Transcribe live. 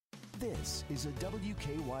This is a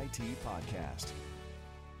WKYT podcast.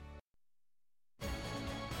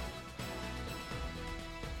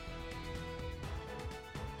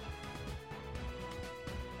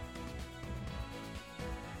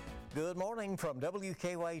 Good morning from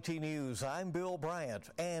WKYT News. I'm Bill Bryant,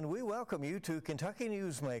 and we welcome you to Kentucky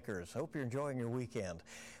Newsmakers. Hope you're enjoying your weekend.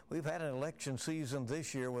 We've had an election season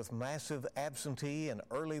this year with massive absentee and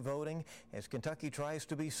early voting as Kentucky tries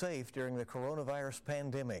to be safe during the coronavirus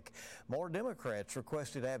pandemic. More Democrats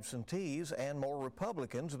requested absentees, and more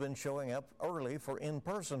Republicans have been showing up early for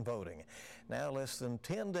in-person voting. Now, less than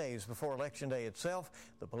 10 days before Election Day itself,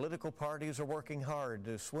 the political parties are working hard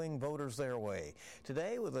to swing voters their way.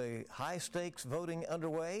 Today, with a high-stakes voting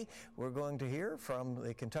underway, we're going to hear from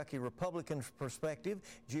the Kentucky Republican perspective.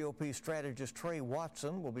 GOP strategist Trey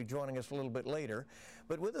Watson will be joining us a little bit later.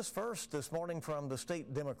 But with us first this morning from the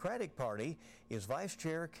State Democratic Party is Vice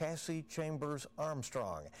Chair Cassie Chambers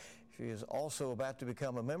Armstrong. She is also about to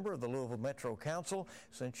become a member of the Louisville Metro Council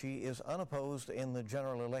since she is unopposed in the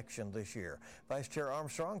general election this year. Vice Chair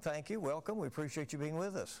Armstrong, thank you. Welcome. We appreciate you being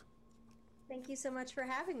with us. Thank you so much for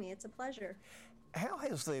having me. It's a pleasure. How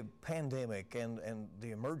has the pandemic and the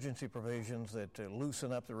emergency provisions that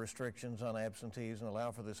loosen up the restrictions on absentees and allow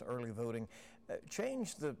for this early voting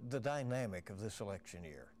changed the dynamic of this election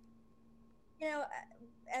year? You know,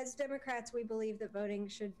 as Democrats, we believe that voting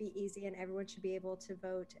should be easy and everyone should be able to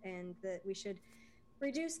vote, and that we should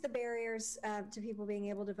reduce the barriers to people being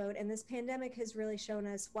able to vote. And this pandemic has really shown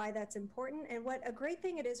us why that's important and what a great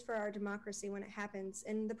thing it is for our democracy when it happens.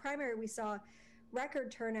 In the primary, we saw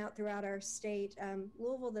record turnout throughout our state.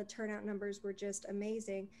 Louisville, the turnout numbers were just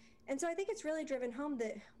amazing. And so I think it's really driven home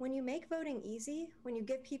that when you make voting easy, when you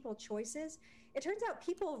give people choices, it turns out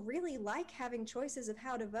people really like having choices of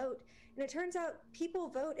how to vote. And it turns out people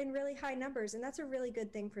vote in really high numbers, and that's a really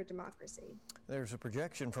good thing for democracy. There's a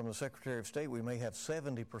projection from the Secretary of State we may have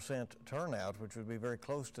 70% turnout, which would be very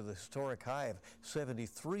close to the historic high of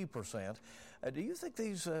 73%. Do you think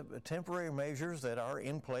these temporary measures that are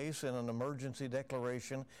in place in an emergency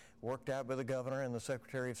declaration worked out by the governor and the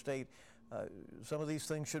Secretary of State, some of these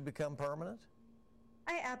things should become permanent?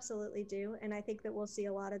 I absolutely do, and I think that we'll see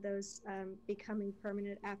a lot of those becoming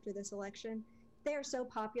permanent after this election. They are so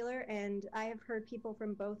popular, and I have heard people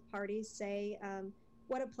from both parties say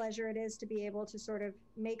what a pleasure it is to be able to sort of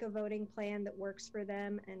make a voting plan that works for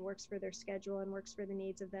them and works for their schedule and works for the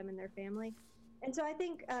needs of them and their family. And so I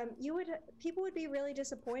think people would be really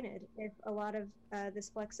disappointed if a lot of this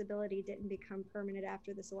flexibility didn't become permanent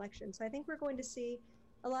after this election. So I think we're going to see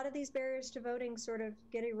a lot of these barriers to voting sort of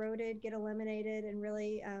get eroded, get eliminated, and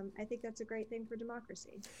really, I think that's a great thing for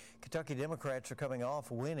democracy. Kentucky Democrats are coming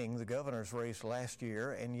off winning the governor's race last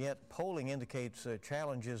year, and yet polling indicates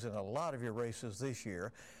challenges in a lot of your races this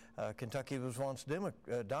year. Kentucky was once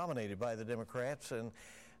dominated by the Democrats, and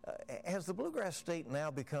has the Bluegrass State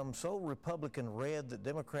now become so Republican red that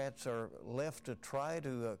Democrats are left to try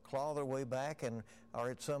to claw their way back and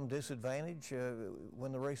are at some disadvantage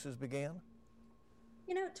when the races began?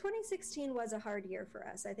 You know, 2016 was a hard year for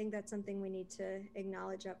us. I think that's something we need to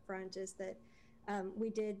acknowledge up front, is that we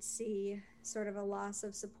did see sort of a loss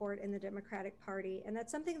of support in the Democratic Party. And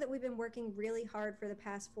that's something that we've been working really hard for the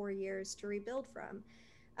past 4 years to rebuild from.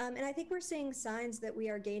 And I think we're seeing signs that we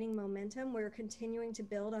are gaining momentum. We're continuing to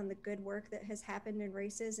build on the good work that has happened in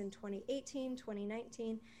races in 2018,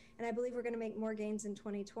 2019, and I believe we're going to make more gains in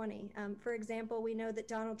 2020. For example, we know that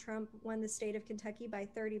Donald Trump won the state of Kentucky by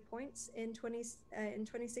 30 points in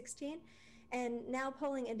 2016. And now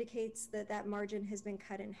polling indicates that that margin has been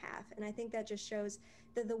cut in half. And I think that just shows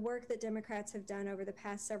that the work that Democrats have done over the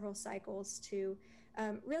past several cycles to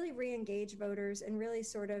really re-engage voters and really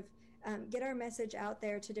sort of get our message out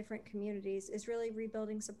there to different communities is really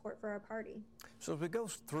rebuilding support for our party. So as we go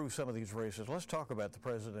through some of these races, let's talk about the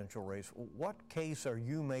presidential race. What case are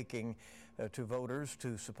you making to voters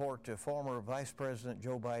to support former Vice President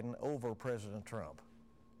Joe Biden over President Trump?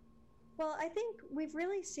 Well, I think we've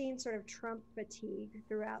really seen sort of Trump fatigue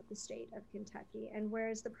throughout the state of Kentucky. And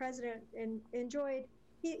whereas the president enjoyed,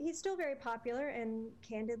 he's still very popular, and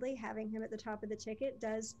candidly, having him at the top of the ticket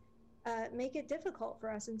does make it difficult for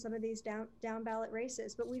us in some of these down ballot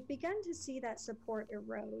races. But we've begun to see that support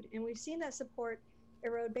erode. And we've seen that support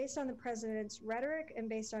erode based on the president's rhetoric and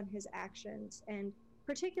based on his actions. And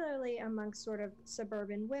particularly amongst sort of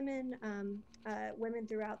suburban women, women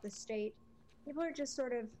throughout the state. People are just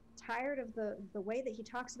sort of tired of the way that he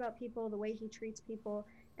talks about people, the way he treats people,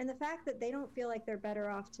 and the fact that they don't feel like they're better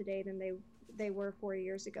off today than they were 4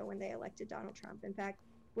 years ago when they elected Donald Trump. In fact,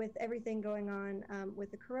 with everything going on with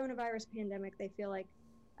the coronavirus pandemic, they feel like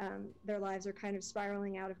their lives are kind of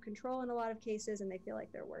spiraling out of control in a lot of cases, and they feel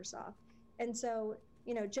like they're worse off. And so,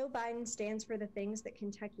 Joe Biden stands for the things that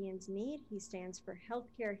Kentuckians need. He stands for health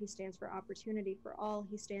care. He stands for opportunity for all.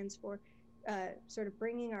 He stands for sort of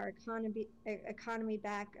bringing our economy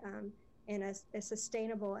back in a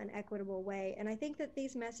sustainable and equitable way. And I think that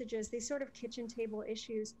these messages, these sort of kitchen table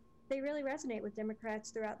issues, they really resonate with Democrats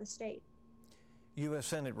throughout the state. U.S.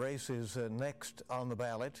 Senate race is next on the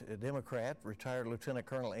ballot. A Democrat, retired Lieutenant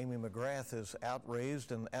Colonel Amy McGrath, has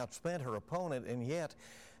outraised and outspent her opponent, and yet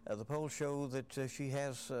the polls show that she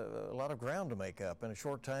has a lot of ground to make up in a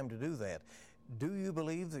short time to do that. Do you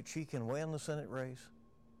believe that she can win the Senate race?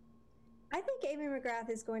 I think Amy McGrath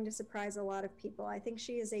is going to surprise a lot of people. I think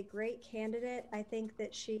she is a great candidate. I think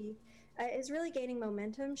that she is really gaining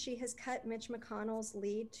momentum. She has cut Mitch McConnell's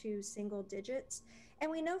lead to single digits. And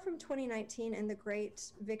we know from 2019 and the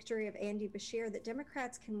great victory of Andy Beshear that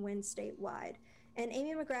Democrats can win statewide. And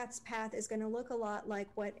Amy McGrath's path is going to look a lot like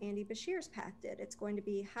what Andy Beshear's path did. It's going to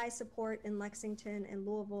be high support in Lexington and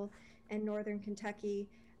Louisville and Northern Kentucky.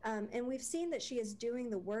 And we've seen that she is doing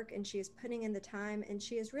the work and she is putting in the time and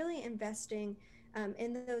she is really investing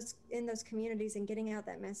in those communities and getting out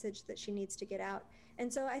that message that she needs to get out.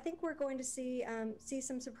 And so I think we're going to see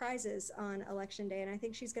some surprises on Election Day, and I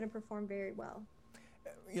think she's going to perform very well.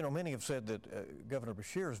 Many have said that Governor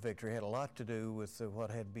Beshear's victory had a lot to do with what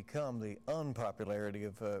had become the unpopularity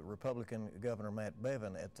of Republican Governor Matt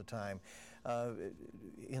Bevin at the time.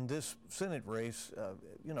 In this Senate race,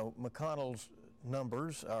 McConnell's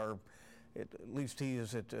numbers are, at least he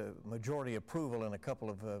is at majority approval in a couple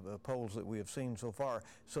of polls that we have seen so far.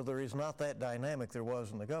 So there is not that dynamic there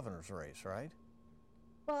was in the governor's race, right?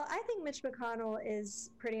 Well, I think Mitch McConnell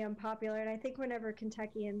is pretty unpopular, and I think whenever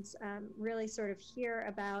Kentuckians really sort of hear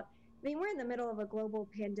about, we're in the middle of a global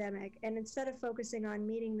pandemic, and instead of focusing on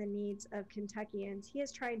meeting the needs of Kentuckians, he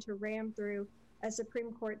is trying to ram through a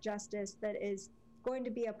Supreme Court justice that is going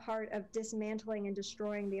to be a part of dismantling and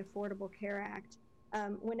destroying the Affordable Care Act.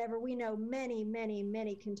 Whenever we know many, many,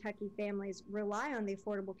 many Kentucky families rely on the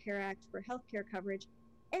Affordable Care Act for health care coverage,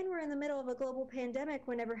 and we're in the middle of a global pandemic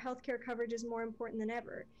whenever healthcare coverage is more important than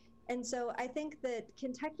ever. And so I think that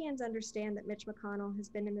Kentuckians understand that Mitch McConnell has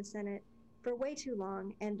been in the Senate for way too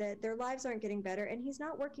long and that their lives aren't getting better, and he's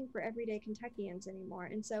not working for everyday Kentuckians anymore.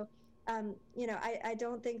 And so, I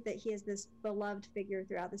don't think that he is this beloved figure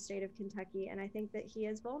throughout the state of Kentucky, and I think that he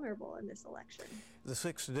is vulnerable in this election. The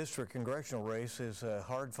 6th District congressional race is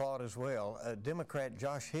hard fought as well. Democrat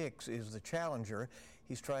Josh Hicks is the challenger.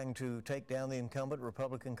 He's trying to take down the incumbent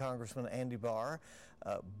Republican Congressman Andy Barr.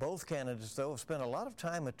 Both candidates, though, have spent a lot of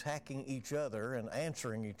time attacking each other and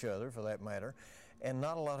answering each other, for that matter, and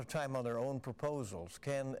not a lot of time on their own proposals.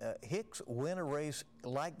 Can Hicks win a race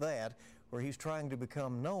like that, where he's trying to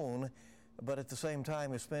become known, but at the same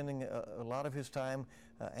time is spending a lot of his time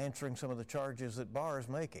answering some of the charges that Barr is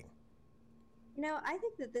making? I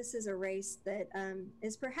think that this is a race that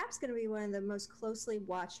is perhaps going to be one of the most closely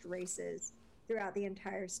watched races throughout the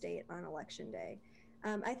entire state on Election Day.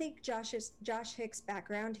 I think Josh Hicks'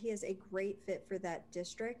 background, he is a great fit for that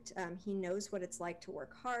district. He knows what it's like to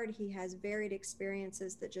work hard. He has varied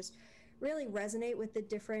experiences that just really resonate with the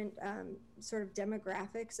different sort of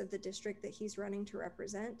demographics of the district that he's running to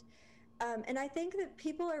represent. And I think that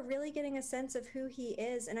people are really getting a sense of who he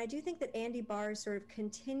is. And I do think that Andy Barr's sort of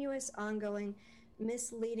continuous, ongoing,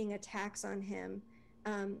 misleading attacks on him,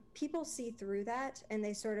 people see through that, and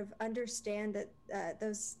they sort of understand that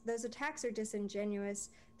those attacks are disingenuous.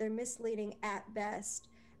 They're misleading at best.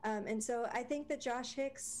 And so I think that Josh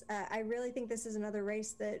Hicks, I really think this is another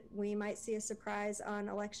race that we might see a surprise on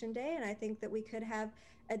Election Day, and I think that we could have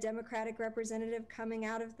a Democratic representative coming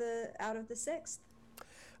out of the 6th.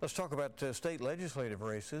 Let's talk about state legislative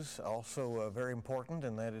races, also very important,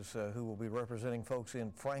 and that is who will be representing folks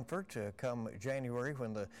in Frankfort come January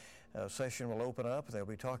when the session will open up. They'll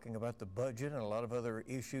be talking about the budget and a lot of other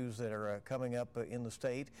issues that are coming up in the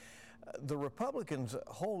state. The Republicans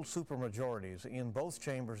hold supermajorities in both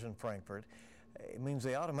chambers in Frankfort. It means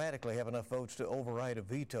they automatically have enough votes to override a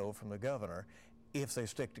veto from the governor if they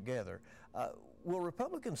stick together. Will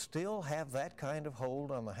Republicans still have that kind of hold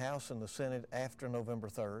on the House and the Senate after November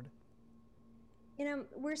 3rd?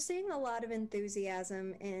 We're seeing a lot of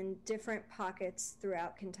enthusiasm in different pockets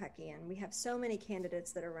throughout Kentucky, and we have so many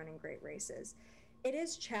candidates that are running great races. It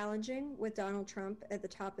is challenging with Donald Trump at the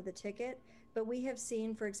top of the ticket, but we have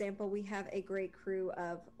seen, for example, we have a great crew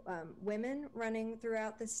of women running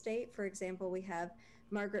throughout the state. For example, we have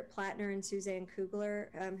Margaret Plattner and Suzanne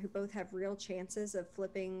Kugler, who both have real chances of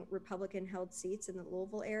flipping Republican-held seats in the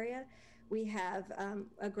Louisville area. We have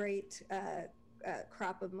a great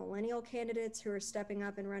crop of millennial candidates who are stepping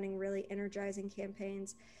up and running really energizing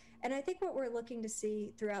campaigns. And I think what we're looking to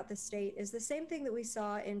see throughout the state is the same thing that we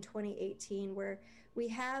saw in 2018, where we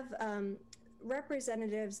have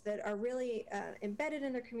representatives that are really embedded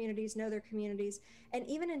in their communities, know their communities, and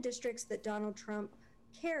even in districts that Donald Trump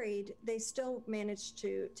carried, they still managed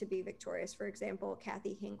to be victorious. For example,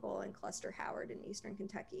 Kathy Hinkle and Cluster Howard in Eastern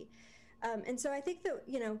Kentucky. And so I think that,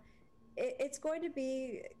 it's going to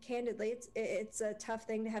be, candidly, it's a tough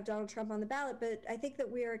thing to have Donald Trump on the ballot, but I think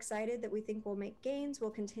that we are excited that we think we'll make gains.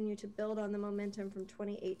 We'll continue to build on the momentum from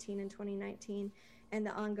 2018 and 2019 and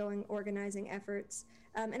the ongoing organizing efforts.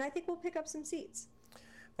 And I think we'll pick up some seats.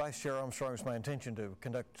 Vice Chair Armstrong, it's my intention to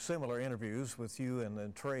conduct similar interviews with you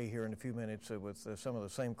and Trey here in a few minutes with some of the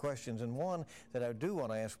same questions. And one that I do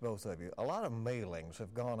want to ask both of you, a lot of mailings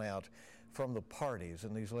have gone out from the parties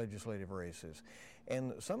in these legislative races.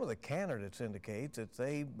 And some of the candidates indicate that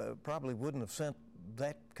they probably wouldn't have sent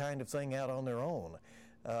that kind of thing out on their own.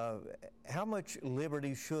 How much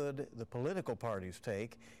liberty should the political parties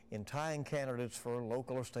take in tying candidates for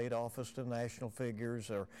local or state office to national figures,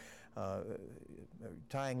 or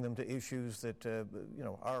tying them to issues that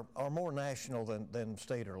are more national than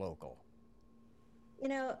state or local?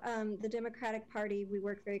 The Democratic Party, we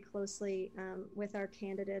work very closely with our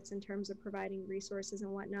candidates in terms of providing resources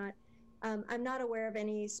and whatnot. I'm not aware of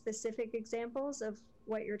any specific examples of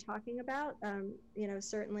what you're talking about.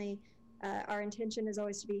 Certainly our intention is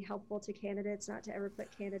always to be helpful to candidates, not to ever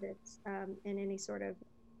put candidates in any sort of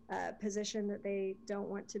position that they don't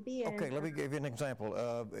want to be in. Okay, let me give you an example.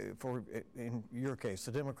 In your case,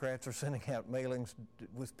 the Democrats are sending out mailings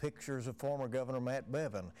with pictures of former Governor Matt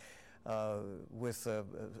Bevin with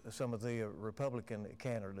some of the Republican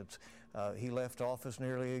candidates. He left office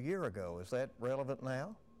nearly a year ago. Is that relevant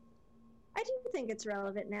now? I do think it's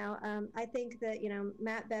relevant now. I think that,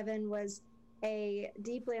 Matt Bevin was a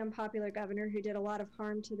deeply unpopular governor who did a lot of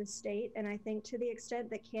harm to the state. And I think to the extent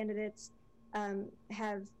that candidates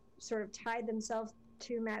have sort of tied themselves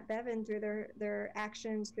to Matt Bevin through their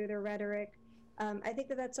actions, through their rhetoric, I think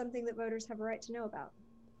that that's something that voters have a right to know about.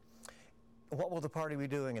 What will the party be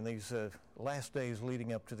doing in these last days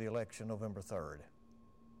leading up to the election, November 3rd?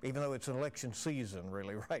 Even though it's an election season,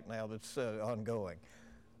 really, right now that's ongoing.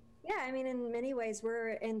 Yeah, in many ways, we're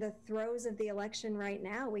in the throes of the election right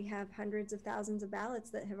now. We have hundreds of thousands of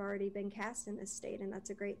ballots that have already been cast in this state, and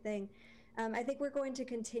that's a great thing. I think we're going to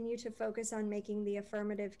continue to focus on making the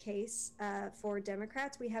affirmative case for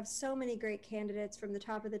Democrats. We have so many great candidates from the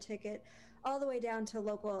top of the ticket all the way down to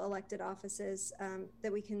local elected offices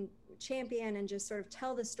that we can champion and just sort of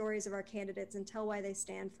tell the stories of our candidates and tell why they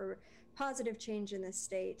stand for positive change in this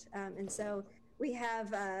state. And so we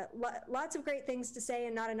have lots of great things to say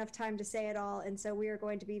and not enough time to say it all. And so we are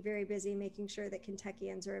going to be very busy making sure that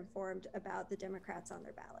Kentuckians are informed about the Democrats on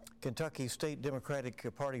their ballot. Kentucky State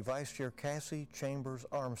Democratic Party Vice Chair Cassie Chambers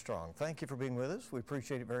Armstrong, thank you for being with us. We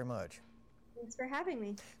appreciate it very much. Thanks for having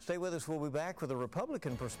me. Stay with us. We'll be back with a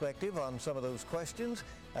Republican perspective on some of those questions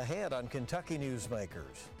ahead on Kentucky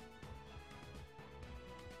Newsmakers.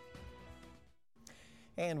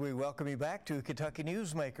 And we welcome you back to Kentucky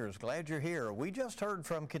Newsmakers. Glad you're here. We just heard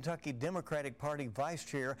from Kentucky Democratic Party Vice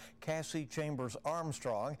Chair Cassie Chambers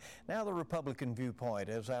Armstrong. Now the Republican viewpoint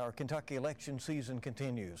as our Kentucky election season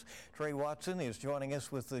continues. Trey Watson is joining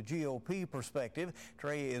us with the GOP perspective.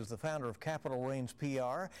 Trey is the founder of Capital Reigns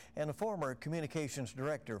PR and a former communications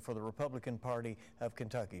director for the Republican Party of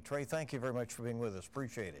Kentucky. Trey, thank you very much for being with us.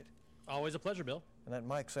 Appreciate it. Always a pleasure, Bill. And that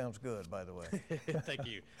mic sounds good, by the way. Thank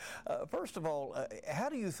you. First of all, how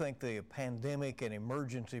do you think the pandemic and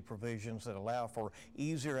emergency provisions that allow for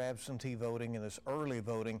easier absentee voting and this early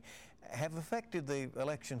voting have affected the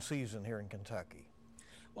election season here in Kentucky?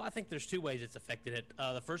 Well, I think there's two ways it's affected it.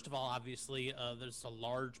 The first of all, obviously, there's a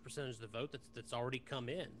large percentage of the vote that's already come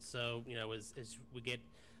in. So, as we get,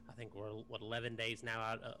 I think we're, 11 days now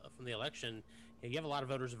out from the election, you have a lot of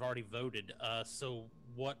voters who've already voted. So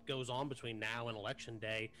what goes on between now and Election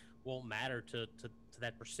Day won't matter to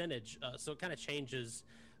that percentage. So it kind of changes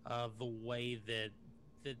the way that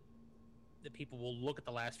people will look at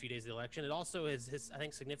the last few days of the election. It also has, I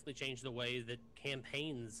think, significantly changed the way that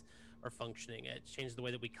campaigns are functioning. It changes the way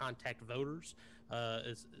that we contact voters.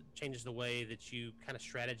 It changes the way that you kind of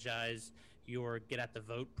strategize your Get Out the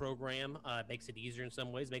Vote program. It makes it easier in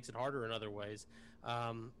some ways, makes it harder in other ways.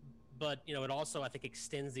 But, it also, I think,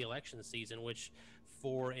 extends the election season, which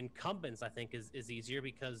for incumbents, I think, is easier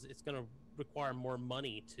because it's going to require more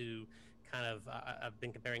money to I've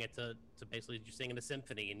been comparing it to basically just singing a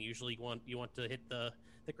symphony, and usually you want to hit the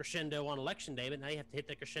crescendo on election day, but now you have to hit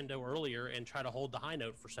the crescendo earlier and try to hold the high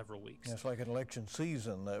note for several weeks. It's like an election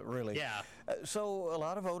season, really. Yeah. So a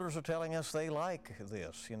lot of voters are telling us they like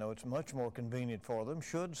this. It's much more convenient for them.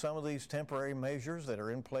 Should some of these temporary measures that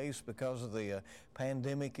are in place because of the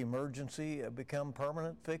pandemic emergency become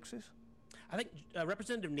permanent fixes? I think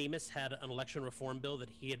Representative Nemes had an election reform bill that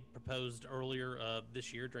he had proposed earlier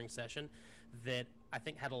this year during session that I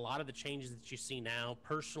think had a lot of the changes that you see now.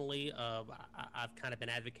 Personally, I've kind of been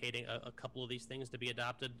advocating a couple of these things to be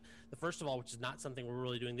adopted. The first of all, which is not something we're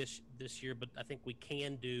really doing this year, but I think we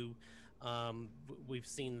can do. We've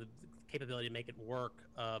seen the capability to make it work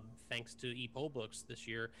thanks to e-poll books this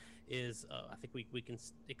year. Is I think we can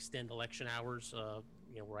extend election hours.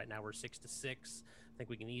 Right now we're 6 to 6. I think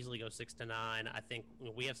we can easily go 6 to 9. I think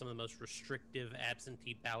we have some of the most restrictive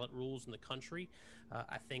absentee ballot rules in the country.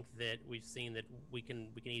 I think that we've seen that we can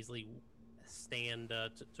easily stand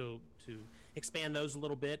to expand those a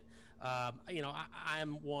little bit.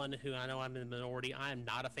 I'm one who, I know I'm in the minority. I am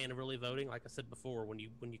not a fan of early voting. Like I said before, when you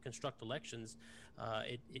construct elections,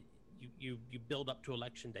 you build up to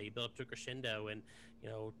election day, you build up to a crescendo, and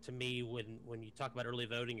to me, when you talk about early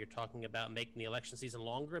voting, you're talking about making the election season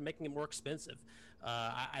longer and making it more expensive.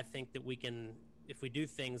 I think that we can, if we do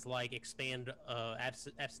things like expand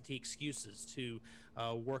absentee excuses to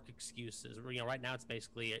work excuses. Right now it's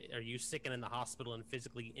basically, are you sick and in the hospital and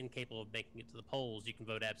physically incapable of making it to the polls, you can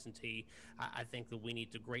vote absentee. I think that we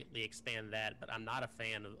need to greatly expand that, but I'm not a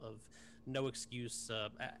fan of no excuse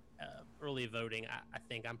early voting. I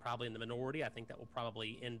think I'm probably in the minority. I think that will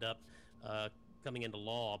probably end up coming into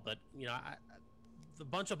law, but a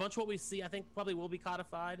bunch of what we see, I think, probably will be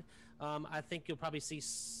codified. I think you'll probably see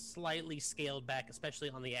slightly scaled back, especially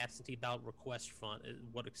on the absentee ballot request front,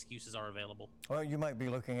 what excuses are available. Well, you might be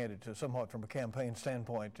looking at it somewhat from a campaign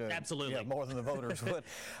standpoint. Absolutely. Yeah, more than the voters would.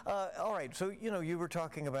 All right, so, you were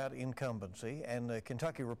talking about incumbency, and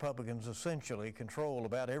Kentucky Republicans essentially control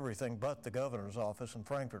about everything but the governor's office in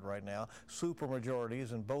Frankfort right now,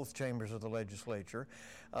 supermajorities in both chambers of the legislature.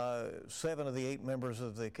 7 of the 8 members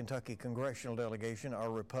of the Kentucky congressional delegation are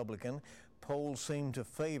Republican. Polls seem to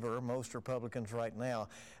favor most Republicans right now.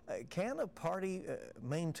 Can a party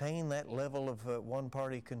maintain that level of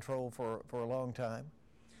one-party control for a long time?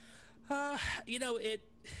 You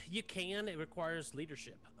can. It requires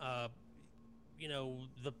leadership. The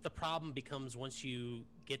problem becomes once you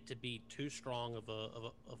get to be too strong of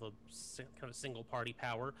a kind of single party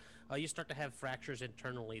power, you start to have fractures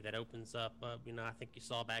internally that opens up. I think you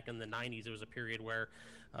saw back in the 90s, there was a period where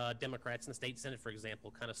Democrats in the state Senate, for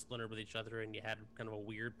example, kind of splintered with each other, and you had kind of a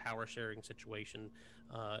weird power sharing situation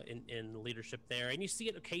in leadership there. And you see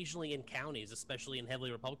it occasionally in counties, especially in heavily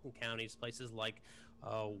Republican counties, places like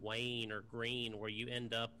Wayne or Greene, where you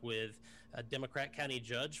end up with a Democrat county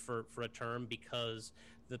judge for a term because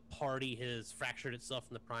the party has fractured itself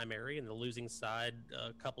in the primary, and the losing side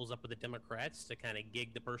couples up with the Democrats to kind of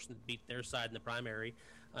gig the person that beat their side in the primary.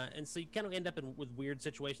 And so you kind of end up with weird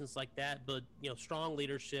situations like that. But, strong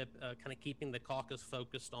leadership, kind of keeping the caucus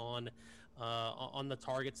focused on the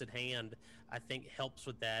targets at hand, I think helps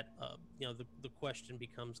with that. The question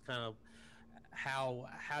becomes kind of how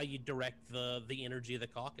you direct the energy of the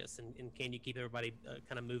caucus, and can you keep everybody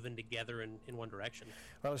kind of moving together in one direction?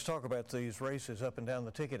 Well, let's talk about these races up and down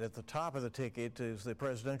the ticket. At the top of the ticket is the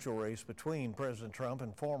presidential race between President Trump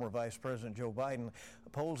and former Vice President Joe Biden.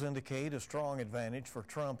 Polls indicate a strong advantage for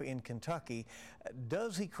Trump in Kentucky.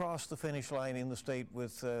 Does he cross the finish line in the state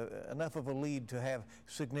with enough of a lead to have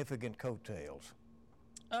significant coattails?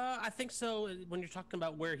 I think so. When you're talking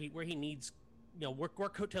about where he needs, where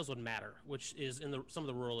coattails would matter, which is in some of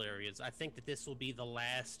the rural areas. I think that this will be the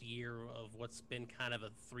last year of what's been kind of a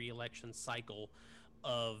 3-election cycle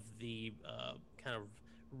of the kind of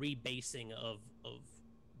rebasing of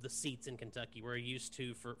the seats in Kentucky. We're used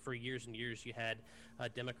to, for years and years, you had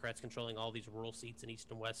Democrats controlling all these rural seats in East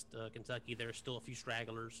and West Kentucky. There are still a few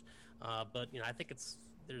stragglers, but I think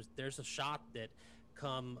there's a shot that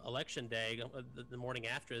come election day, the morning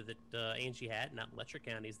after, that Angie Hatton out in Letcher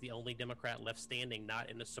County is the only Democrat left standing not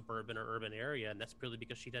in a suburban or urban area, and that's purely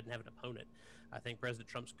because she doesn't have an opponent. I think President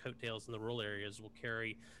Trump's coattails in the rural areas will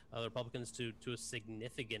carry the Republicans to a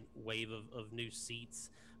significant wave of new seats,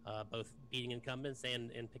 both beating incumbents and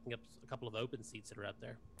picking up a couple of open seats that are out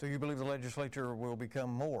there. So you believe the legislature will become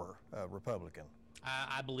more Republican?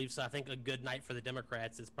 I believe so. I think a good night for the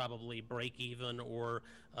Democrats is probably break even or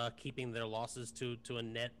keeping their losses to a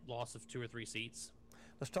net loss of 2 or 3 seats.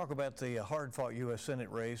 Let's talk about the hard-fought U.S.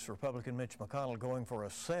 Senate race. Republican Mitch McConnell going for a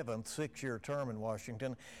seventh six-year term in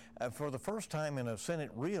Washington. For the first time in a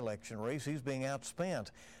Senate re-election race, he's being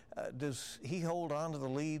outspent. Does he hold on to the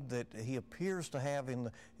lead that he appears to have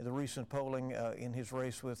in the recent polling in his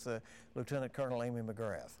race with Lieutenant Colonel Amy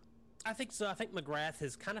McGrath? I think so. I think McGrath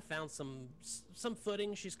has kind of found some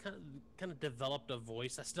footing. She's kind of developed a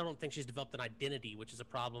voice. I still don't think she's developed an identity, which is a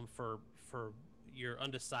problem for your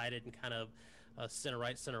undecided and kind of center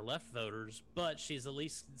right, center left voters. But she's at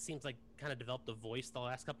least, it seems like, kind of developed a voice the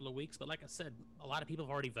last couple of weeks. But like I said, a lot of people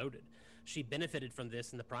have already voted. She benefited from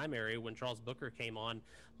this in the primary when Charles Booker came on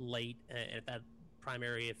late. At that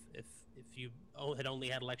primary, if you had only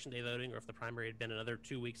had election day voting, or if the primary had been another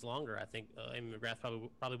 2 weeks longer, I think Amy McGrath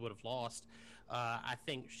probably would have lost. I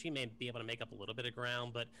think she may be able to make up a little bit of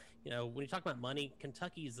ground, but when you talk about money,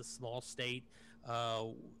 Kentucky is a small state,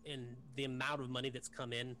 and the amount of money that's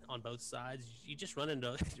come in on both sides, you just run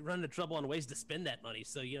into trouble on ways to spend that money.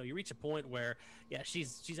 So you reach a point where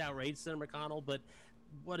she's outraged Senator McConnell, but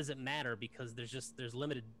what does it matter? Because there's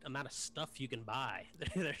limited amount of stuff you can buy.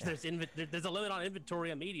 There's a limit on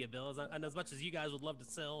inventory on media bills. And as much as you guys would love to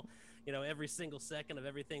sell, every single second of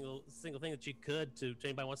every single thing that you could to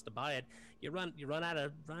anybody wants to buy it, you run out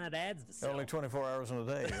of ads to sell. Only 24 hours in a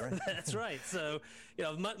day, right? That's right. So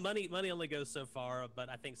money only goes so far. But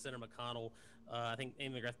I think Senator McConnell, I think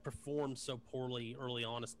Amy McGrath performed so poorly early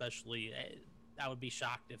on, especially. I would be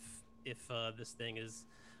shocked if this thing is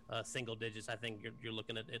single digits. I think you're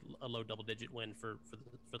looking at a low double-digit win for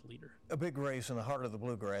the leader. A big race in the heart of the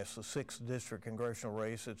Bluegrass, the 6th District congressional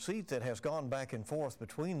race, a seat that has gone back and forth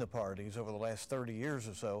between the parties over the last 30 years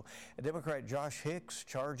or so. Democrat Josh Hicks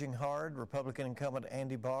charging hard. Republican incumbent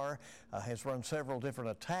Andy Barr has run several different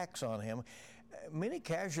attacks on him. Many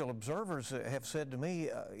casual observers have said to me,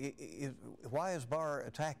 why is Barr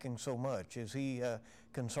attacking so much? Is he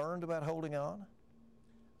concerned about holding on?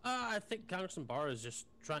 I think Congressman Barr is just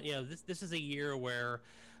trying. This is a year where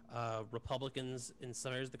Republicans in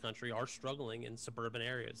some areas of the country are struggling in suburban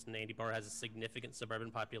areas, and Andy Barr has a significant suburban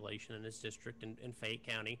population in his district in Fayette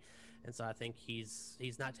County, and so I think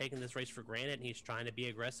he's not taking this race for granted, and he's trying to be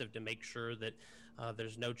aggressive to make sure that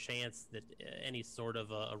there's no chance that any sort of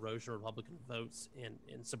erosion of Republican votes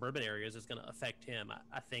in suburban areas is going to affect him.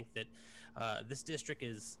 I think that this district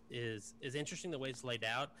is interesting the way it's laid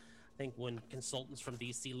out. I think when consultants from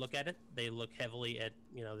D.C. look at it, they look heavily at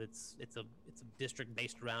it's a district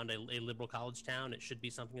based around a liberal college town. It should be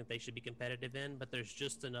something that they should be competitive in, but there's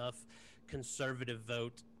just enough conservative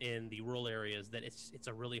vote in the rural areas that it's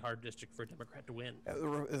a really hard district for a Democrat to win.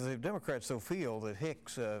 The Democrats so feel that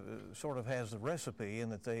Hicks sort of has the recipe,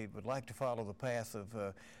 and that they would like to follow the path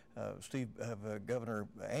of Governor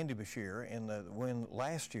Andy Beshear in the win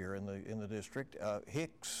last year in the district.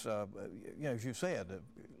 Hicks, as you said,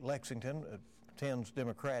 Lexington tends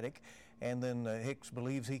Democratic, and then Hicks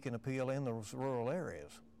believes he can appeal in those rural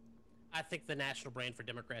areas. I think the national brand for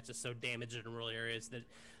Democrats is so damaged in rural areas that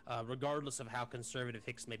regardless of how conservative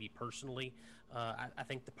Hicks may be personally, I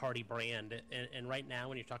think the party brand, and right now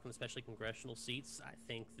when you're talking especially congressional seats, I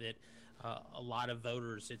think that a lot of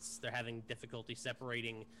voters, they're having difficulty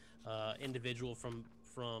separating individual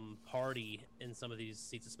from party in some of these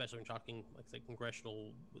seats, especially when talking, like say, congressional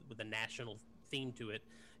with a national theme to it.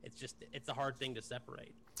 It's a hard thing to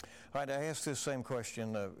separate. All right, I asked this same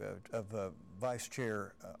question of Vice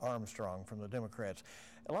Chair Armstrong from the Democrats.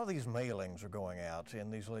 A lot of these mailings are going out in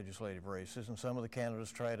these legislative races, and some of the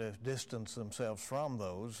candidates try to distance themselves from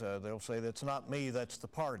those. They'll say, that's not me, that's the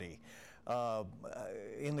party.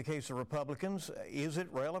 In the case of Republicans, is it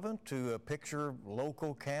relevant to picture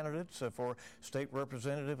local candidates for state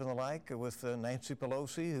representative and the like with Nancy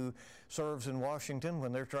Pelosi, who serves in Washington,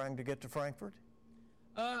 when they're trying to get to Frankfort?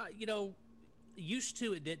 Used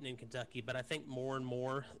to it didn't in Kentucky, but I think more and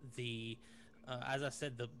more as I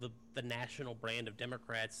said, the national brand of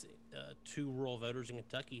Democrats to rural voters in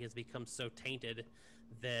Kentucky has become so tainted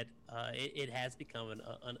that it has become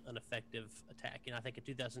an effective attack. I think in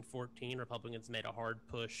 2014, Republicans made a hard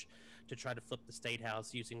push to try to flip the state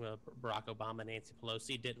house using Barack Obama and Nancy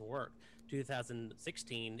Pelosi. It didn't work.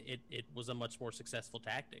 2016, it was a much more successful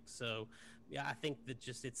tactic. So, yeah, I think that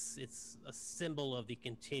just it's a symbol of the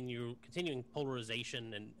continuing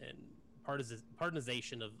polarization and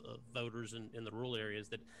partisanization of voters in the rural areas,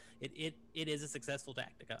 that it is a successful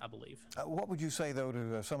tactic, I believe. What would you say, though,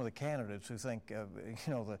 to some of the candidates who think,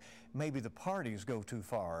 maybe the parties go too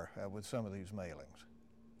far with some of these mailings?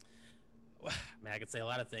 Well, I could say a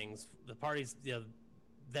lot of things. The parties,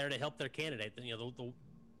 there to help their candidate.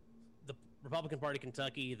 Republican Party of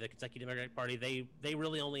Kentucky, the Kentucky Democratic Party, they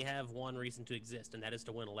really only have one reason to exist, and that is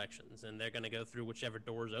to win elections. And they're going to go through whichever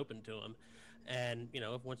door is open to them. And,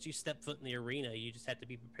 if once you step foot in the arena, you just have to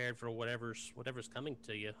be prepared for whatever's coming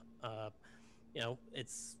to you.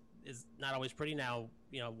 It's not always pretty. Now,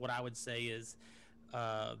 what I would say is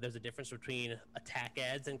there's a difference between attack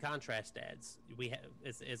ads and contrast ads. We have,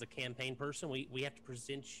 as a campaign person, we have to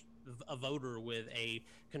present a voter with a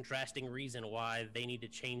contrasting reason why they need to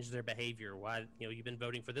change their behavior, why you've been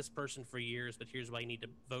voting for this person for years, but here's why you need to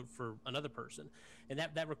vote for another person. And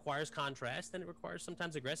that requires contrast, and it requires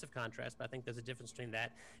sometimes aggressive contrast, but I think there's a difference between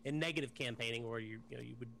that and negative campaigning, where you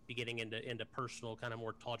would be getting into personal, kind of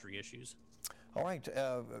more tawdry issues. All right,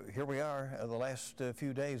 here we are, the last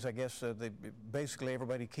few days. I guess basically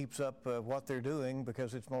everybody keeps up what they're doing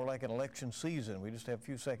because it's more like an election season. We just have a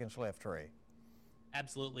few seconds left, Trey.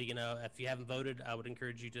 Absolutely. If you haven't voted, I would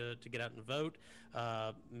encourage you to get out and vote.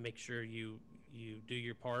 Make sure you do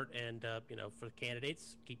your part, and for the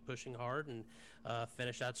candidates, keep pushing hard and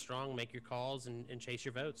finish out strong, make your calls, and chase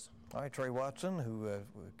your votes. All right, Trey Watson, who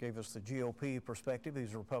gave us the GOP perspective.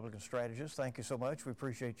 He's a Republican strategist. Thank you so much. We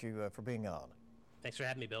appreciate you for being on. Thanks for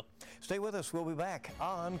having me, Bill. Stay with us. We'll be back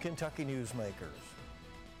on Kentucky Newsmakers.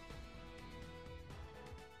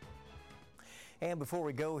 And before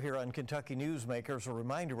we go here on Kentucky Newsmakers, a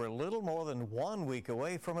reminder, we're a little more than 1 week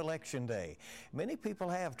away from Election Day. Many people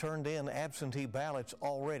have turned in absentee ballots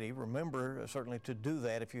already. Remember, certainly, to do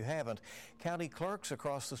that if you haven't. County clerks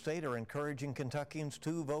across the state are encouraging Kentuckians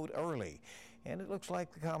to vote early. And it looks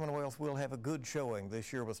like the Commonwealth will have a good showing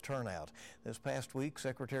this year with turnout. This past week,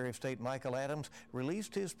 Secretary of State Michael Adams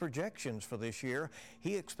released his projections for this year.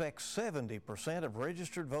 He expects 70% of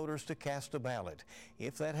registered voters to cast a ballot.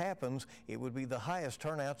 If that happens, it would be the highest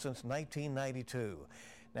turnout since 1992.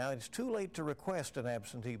 Now, it's too late to request an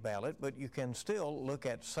absentee ballot, but you can still look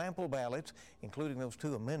at sample ballots, including those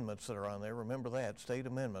 2 amendments that are on there. Remember that, state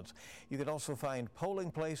amendments. You can also find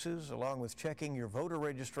polling places along with checking your voter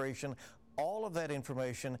registration. All of that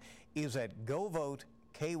information is at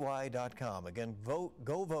govoteky.com. Again,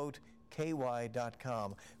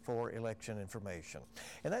 govoteky.com for election information.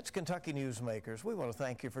 And that's Kentucky Newsmakers. We want to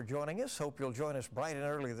thank you for joining us. Hope you'll join us bright and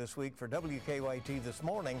early this week for WKYT This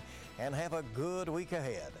Morning, and have a good week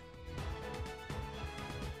ahead.